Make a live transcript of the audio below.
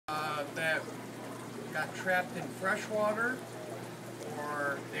got trapped in freshwater,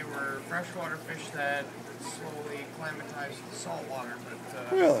 or they were freshwater fish that slowly acclimatized to saltwater.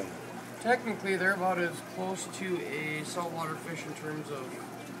 But Really? technically, they're about as close to a saltwater fish in terms of,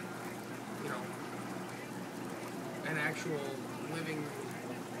 you know, an actual living,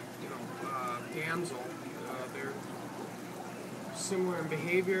 damsel. They're similar in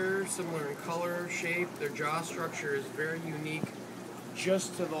behavior, similar in color, shape. Their jaw structure is very unique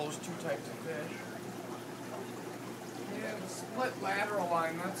just to those two types of fish. They have a split lateral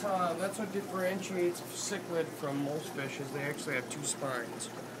line. That's what differentiates cichlid from most fish, is they actually have two spines.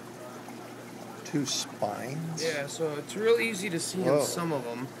 Two spines? Yeah, so it's real easy to see in some of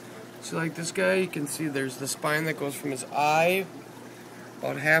them. So like this guy, you can see there's the spine that goes from his eye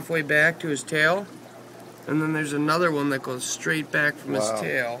about halfway back to his tail. And then there's another one that goes straight back from his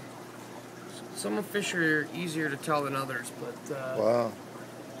tail. Some fish are easier to tell than others, but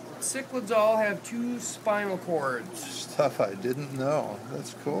cichlids all have two spinal cords. Stuff I didn't know.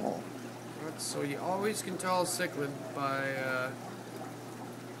 That's cool. So you always can tell a cichlid by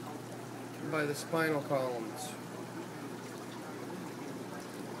the spinal columns.